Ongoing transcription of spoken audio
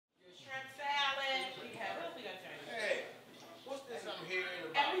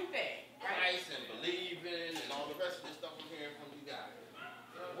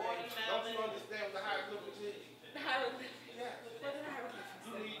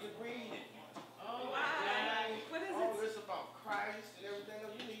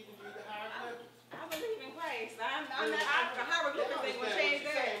The hieroglyphic thing will change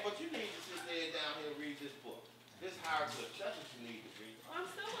that. But you need to sit there down here and read this book. This hieroglyph. That's what you need to read. I'm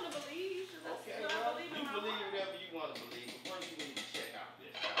still going to believe. Okay, well, you believe whatever you want to believe. But first you need to check out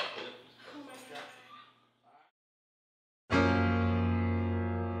this hieroglyph. Okay?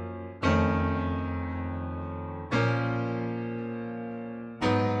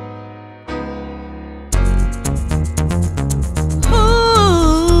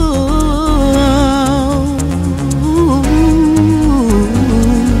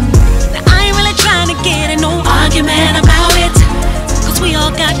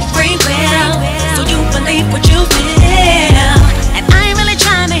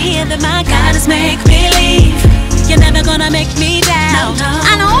 Make me down.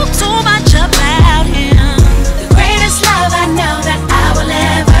 I know too much about